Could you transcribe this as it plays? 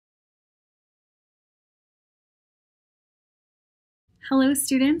Hello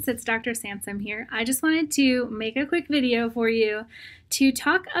students, it's Dr. Sansom here. I just wanted to make a quick video for you to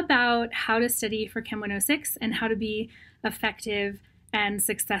talk about how to study for Chem 106 and how to be effective and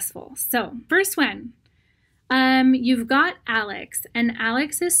successful. So first one, you've got Aleks, and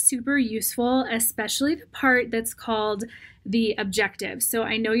Aleks is super useful, especially the part that's called the objectives. So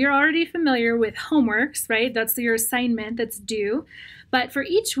I know you're already familiar with homeworks, right? That's your assignment that's due. But for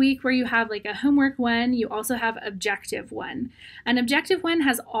each week where you have like a homework one, you also have objective one. And objective one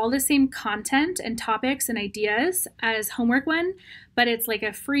has all the same content and topics and ideas as homework one, but it's like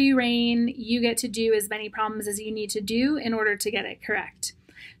a free rein. You get to do as many problems as you need to do in order to get it correct.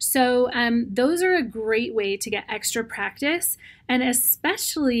 So those are a great way to get extra practice, and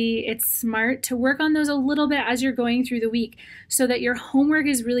especially it's smart to work on those a little bit as you're going through the week so that your homework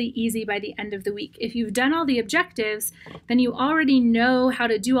is really easy by the end of the week. If you've done all the objectives, then you already know how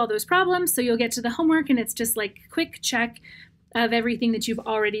to do all those problems, so you'll get to the homework and it's just like quick check of everything that you've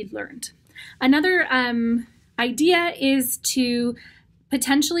already learned. Another idea is to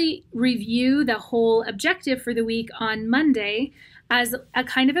potentially review the whole objective for the week on Monday as a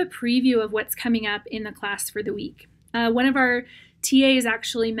kind of a preview of what's coming up in the class for the week. One of our TAs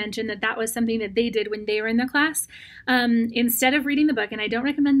actually mentioned that that was something that they did when they were in the class. Instead of reading the book, and I don't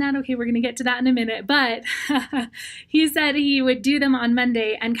recommend that, okay, we're gonna get to that in a minute, but he said he would do them on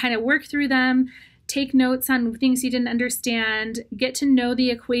Monday and kind of work through them, take notes on things he didn't understand, get to know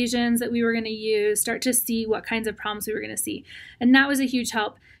the equations that we were gonna use, start to see what kinds of problems we were gonna see. And that was a huge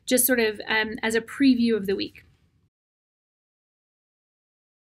help, just sort of as a preview of the week.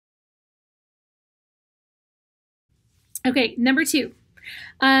 Okay, number two,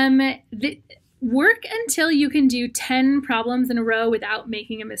 work until you can do 10 problems in a row without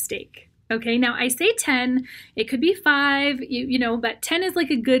making a mistake. Okay, now I say 10, it could be 5, you know, but 10 is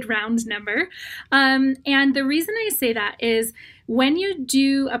like a good round number. And the reason I say that is when you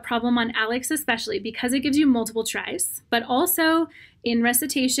do a problem on Aleks especially, because it gives you multiple tries, but also in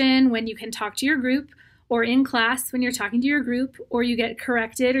recitation when you can talk to your group, or in class when you're talking to your group, or you get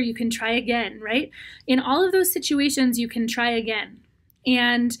corrected, or you can try again, right? In all of those situations, you can try again.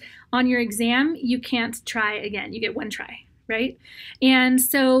 And on your exam, you can't try again. You get one try, right? And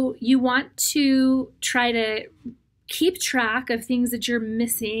so you want to try to keep track of things that you're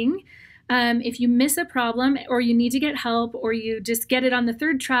missing. If you miss a problem, or you need to get help, or you just get it on the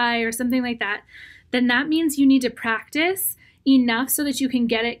third try, or something like that, then that means you need to practice enough so that you can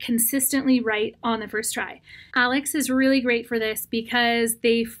get it consistently right on the first try. Aleks is really great for this because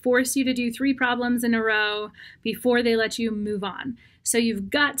they force you to do 3 problems in a row before they let you move on. So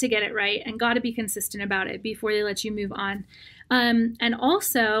you've got to get it right and got to be consistent about it before they let you move on. And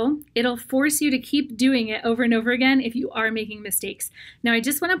also, it'll force you to keep doing it over and over again if you are making mistakes. Now, I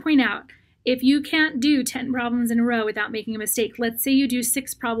just want to point out, if you can't do 10 problems in a row without making a mistake, let's say you do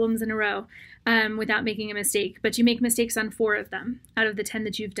 6 problems in a row without making a mistake, but you make mistakes on 4 of them out of the 10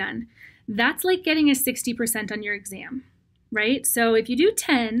 that you've done. That's like getting a 60% on your exam, right? So if you do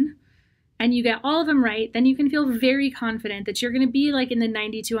 10 and you get all of them right, then you can feel very confident that you're going to be like in the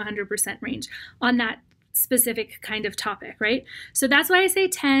 90 to 100% range on that specific kind of topic, right? So that's why I say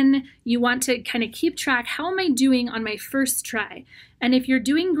 10. You want to kind of keep track. How am I doing on my first try? And if you're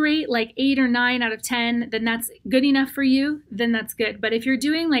doing great, like 8 or 9 out of 10, then that's good enough for you, then that's good. But if you're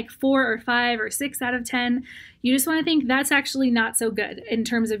doing like 4 or 5 or 6 out of 10, you just want to think that's actually not so good in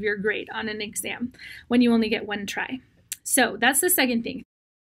terms of your grade on an exam when you only get 1 try. So that's the second thing.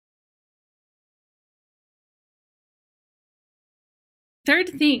 Third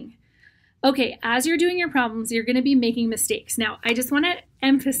thing, okay, as you're doing your problems, you're going to be making mistakes. Now, I just want to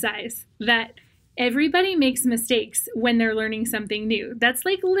emphasize that everybody makes mistakes when they're learning something new. That's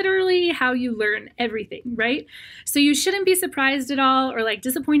like literally how you learn everything, right? So you shouldn't be surprised at all or like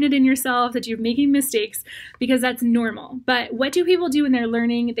disappointed in yourself that you're making mistakes, because that's normal. But what do people do when they're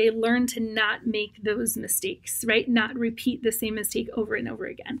learning? They learn to not make those mistakes, right? Not repeat the same mistake over and over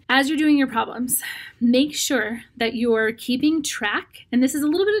again. As you're doing your problems, make sure that you're keeping track, and this is a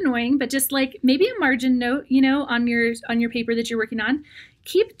little bit annoying, but just like maybe a margin note, you know, on your paper that you're working on,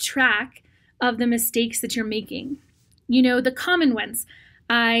 keep track of the mistakes that you're making. You know, the common ones.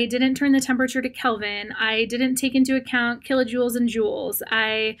 I didn't turn the temperature to Kelvin. I didn't take into account kilojoules and joules.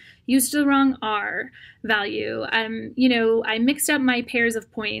 I used the wrong R value. You know, I mixed up my pairs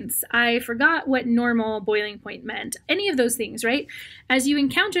of points. I forgot what normal boiling point meant. Any of those things, right? As you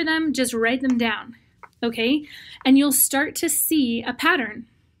encounter them, just write them down, okay? And you'll start to see a pattern.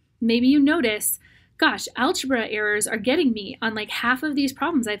 Maybe you notice, gosh, algebra errors are getting me on like half of these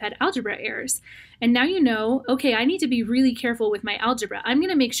problems. I've had algebra errors. And now you know, okay, I need to be really careful with my algebra. I'm going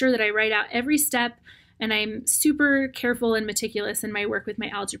to make sure that I write out every step and I'm super careful and meticulous in my work with my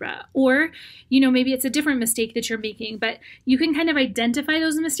algebra. Or, maybe it's a different mistake that you're making, but you can kind of identify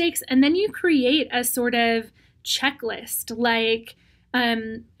those mistakes, and then you create a sort of checklist. Like,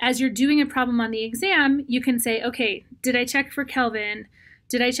 as you're doing a problem on the exam, you can say, okay, did I check for Kelvin?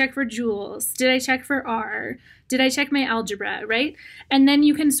 Did I check for joules? Did I check for R? Did I check my algebra, right? And then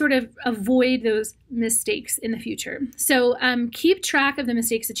you can sort of avoid those mistakes in the future. So keep track of the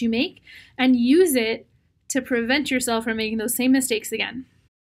mistakes that you make and use it to prevent yourself from making those same mistakes again.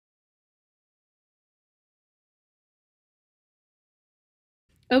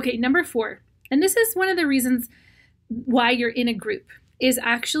 Okay, number 4, and this is one of the reasons why you're in a group, is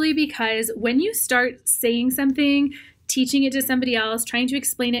actually because when you start saying something, teaching it to somebody else, trying to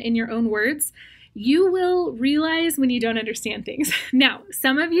explain it in your own words, you will realize when you don't understand things. Now,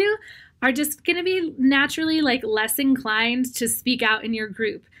 some of you are just going to be naturally less inclined to speak out in your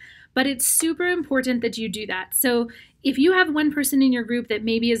group, but it's super important that you do that. So if you have one person in your group that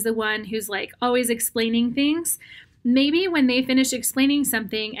maybe is the one who's always explaining things, maybe when they finish explaining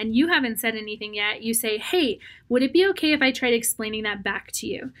something and you haven't said anything yet, you say, hey, would it be okay if I tried explaining that back to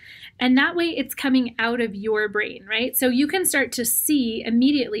you? And that way it's coming out of your brain, right? So you can start to see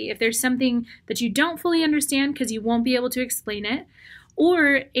immediately if there's something that you don't fully understand because you won't be able to explain it.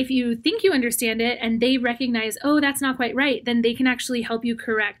 Or if you think you understand it and they recognize, oh, that's not quite right, then they can actually help you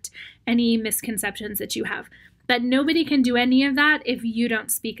correct any misconceptions that you have. But nobody can do any of that if you don't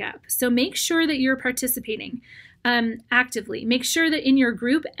speak up. So make sure that you're participating actively. Make sure that in your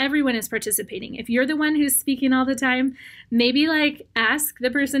group, everyone is participating. If you're the one who's speaking all the time, maybe ask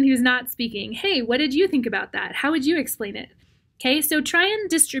the person who's not speaking, hey, what did you think about that? How would you explain it? Okay, so try and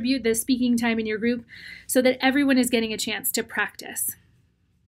distribute the speaking time in your group so that everyone is getting a chance to practice.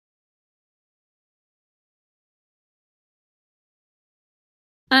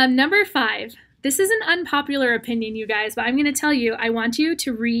 Number 5, this is an unpopular opinion, you guys, but I'm going to tell you, I want you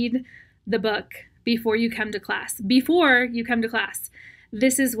to read the book before you come to class. Before you come to class.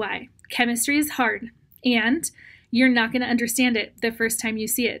 This is why. Chemistry is hard, and you're not going to understand it the first time you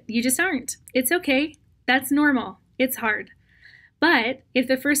see it. You just aren't. It's okay. That's normal. It's hard. But if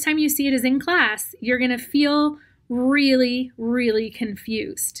the first time you see it is in class, you're going to feel really, really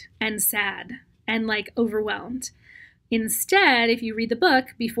confused and sad and overwhelmed. Instead, if you read the book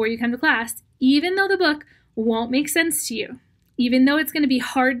before you come to class, even though the book won't make sense to you, even though it's going to be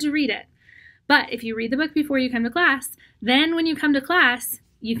hard to read it, but if you read the book before you come to class, then when you come to class,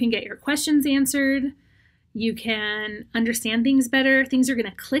 you can get your questions answered, you can understand things better, things are going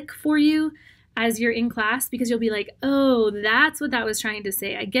to click for you as you're in class because you'll be like, oh, that's what that was trying to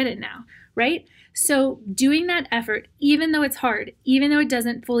say. I get it now, right? So doing that effort, even though it's hard, even though it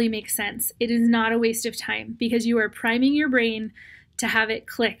doesn't fully make sense, it is not a waste of time because you are priming your brain to have it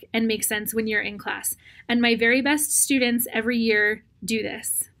click and make sense when you're in class. And my very best students every year do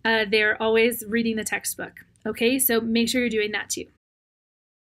this. They're always reading the textbook. Okay, so make sure you're doing that too.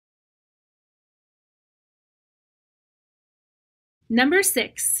 Number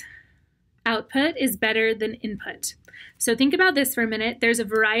 6, output is better than input. So think about this for a minute. There's a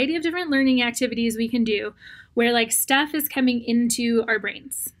variety of different learning activities we can do where stuff is coming into our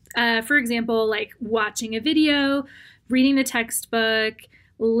brains. For example, watching a video, reading the textbook,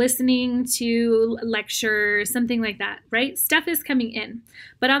 listening to lecture, something like that, right? Stuff is coming in.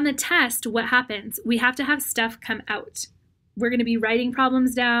 But on the test, what happens? We have to have stuff come out. We're going to be writing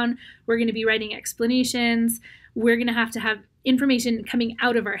problems down. We're going to be writing explanations. We're going to have information coming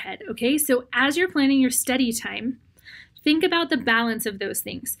out of our head, okay? So as you're planning your study time, think about the balance of those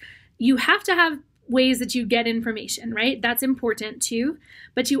things. You have to have ways that you get information, right? That's important too.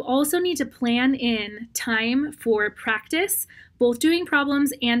 But you also need to plan in time for practice, both doing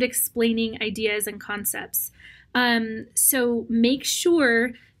problems and explaining ideas and concepts. So make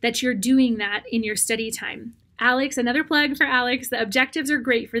sure that you're doing that in your study time. Aleks, another plug for Aleks, the objectives are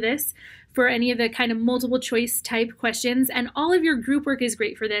great for this, for any of the kind of multiple choice type questions, and all of your group work is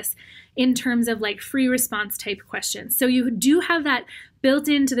great for this in terms of free response type questions. So you do have that built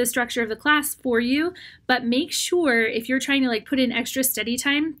into the structure of the class for you, but make sure if you're trying to put in extra study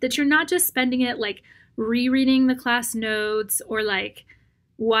time that you're not just spending it rereading the class notes or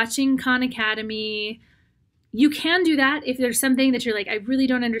watching Khan Academy. You can do that if there's something that you're I really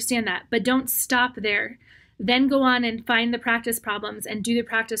don't understand that, but don't stop there. Then go on and find the practice problems and do the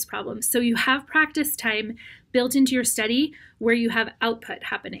practice problems. So you have practice time built into your study where you have output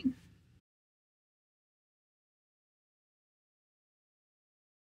happening.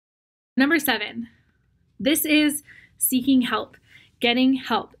 Number 7, this is seeking help, getting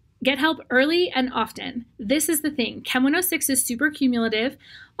help. get help early and often. This is the thing. Chem 106 is super cumulative.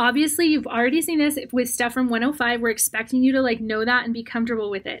 Obviously, you've already seen this with stuff from 105. We're expecting you to like know that and be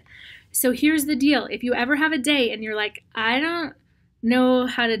comfortable with it. So here's the deal. If you ever have a day and you're like, I don't know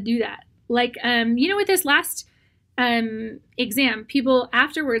how to do that. Like, with this last exam, people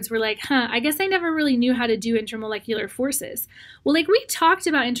afterwards were like, I guess I never really knew how to do intermolecular forces. Well, like we talked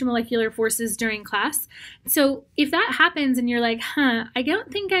about intermolecular forces during class. So if that happens and you're like, I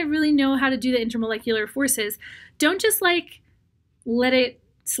don't think I really know how to do the intermolecular forces, don't just like let it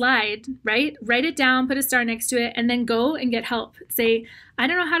slide, right? Write it down, put a star next to it, and then go and get help. Say, I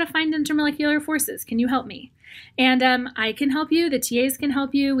don't know how to find intermolecular forces. Can you help me? And I can help you. The TAs can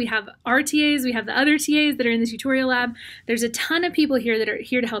help you. We have our TAs. We have the other TAs that are in the tutorial lab. There's a ton of people here that are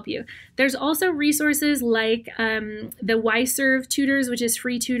here to help you. There's also resources like the YServe tutors, which is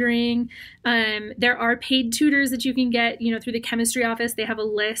free tutoring. There are paid tutors that you can get, through the chemistry office. They have a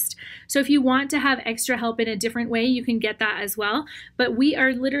list. So if you want to have extra help in a different way, you can get that as well. But we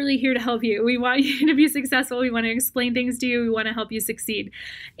are literally here to help you. We want you to be successful. We want to explain things to you. We want to help you succeed.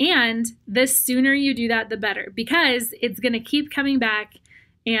 And the sooner you do that, the better, because it's going to keep coming back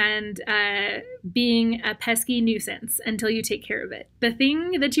and being a pesky nuisance until you take care of it. The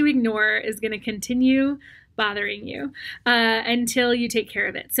thing that you ignore is going to continue bothering you until you take care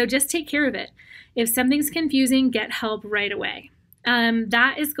of it. So just take care of it. If something's confusing, get help right away.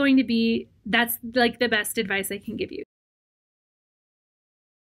 That's like the best advice I can give you.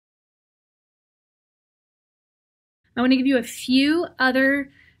 I want to give you a few other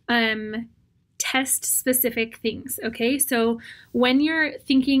test-specific things, okay? So when you're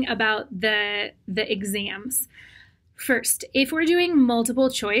thinking about the exams, first, if we're doing multiple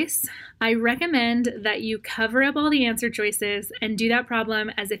choice, I recommend that you cover up all the answer choices and do that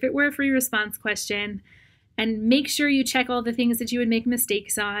problem as if it were a free response question, and make sure you check all the things that you would make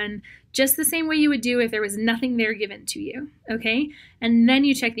mistakes on, just the same way you would do if there was nothing there given to you, okay? And then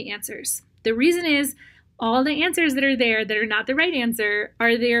you check the answers. The reason is, all the answers that are there that are not the right answer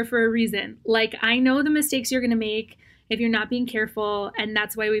are there for a reason. Like, I know the mistakes you're going to make if you're not being careful, and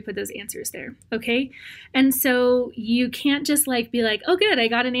that's why we put those answers there, okay? And so you can't just be like, oh good, I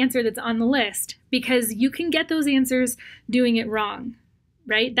got an answer that's on the list, because you can get those answers doing it wrong,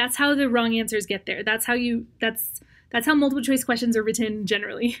 right? That's how the wrong answers get there. That's how multiple choice questions are written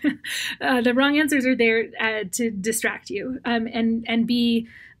generally. The wrong answers are there to distract you and be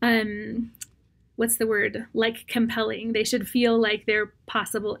what's the word? Like compelling. They should feel like they're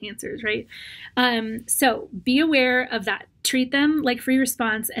possible answers, right? So be aware of that. Treat them like free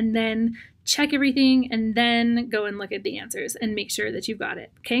response, and then check everything, and then go and look at the answers and make sure that you've got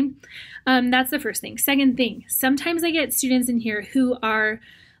it, okay? That's the first thing. Second thing, sometimes I get students in here who are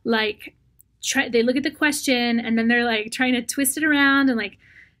like, they look at the question and then they're like trying to twist it around and like,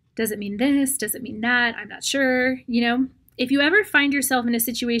 does it mean this? Does it mean that? I'm not sure, If you ever find yourself in a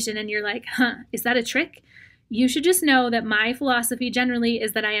situation and you're like, is that a trick? You should just know that my philosophy generally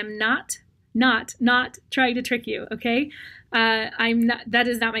is that I am not trying to trick you, okay? That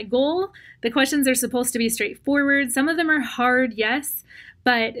is not my goal. The questions are supposed to be straightforward. Some of them are hard, yes,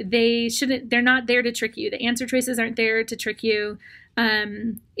 but they're not there to trick you. The answer choices aren't there to trick you.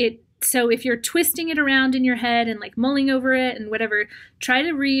 So if you're twisting it around in your head and like mulling over it and whatever, try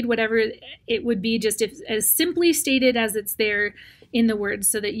to read whatever it would be, just as simply stated as it's there in the words,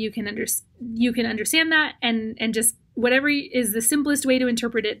 so that you can understand that, and just whatever is the simplest way to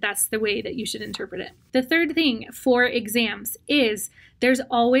interpret it, that's the way that you should interpret it. The third thing for exams is there's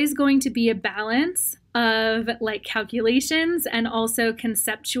always going to be a balance of like calculations and also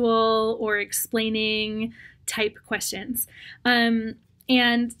conceptual or explaining type questions.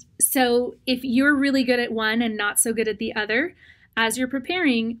 And so if you're really good at one and not so good at the other, as you're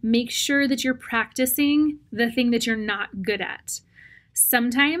preparing, make sure that you're practicing the thing that you're not good at.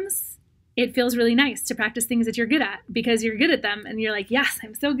 Sometimes it feels really nice to practice things that you're good at because you're good at them and you're like, yes,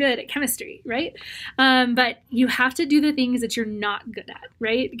 I'm so good at chemistry, right? But you have to do the things that you're not good at,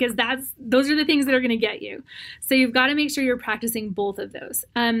 right? Because those are the things that are going to get you. So you've got to make sure you're practicing both of those.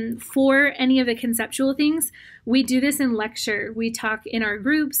 For any of the conceptual things, we do this in lecture. We talk in our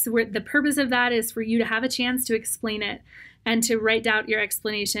groups where the purpose of that is for you to have a chance to explain it and to write out your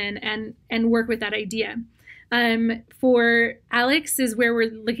explanation and work with that idea. For Aleks is where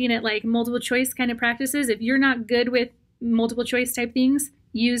we're looking at like multiple choice kind of practices. If you're not good with multiple choice type things,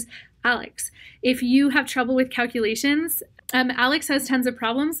 use Aleks. If you have trouble with calculations, Aleks has tons of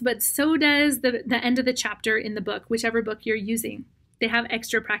problems, but so does the end of the chapter in the book, whichever book you're using. They have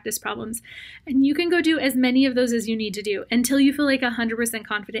extra practice problems. And you can go do as many of those as you need to do until you feel like 100%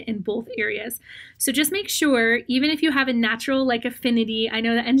 confident in both areas. So just make sure, even if you have a natural like affinity, I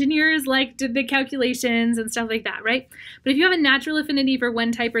know that engineers like the calculations and stuff like that, right? But if you have a natural affinity for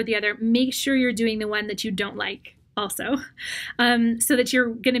one type or the other, make sure you're doing the one that you don't like also, so that you're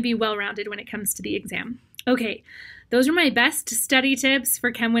going to be well-rounded when it comes to the exam. Okay, those are my best study tips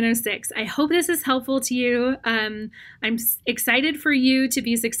for Chem 106. I hope this is helpful to you. I'm excited for you to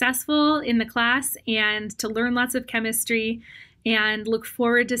be successful in the class and to learn lots of chemistry, and look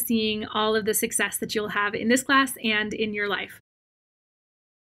forward to seeing all of the success that you'll have in this class and in your life.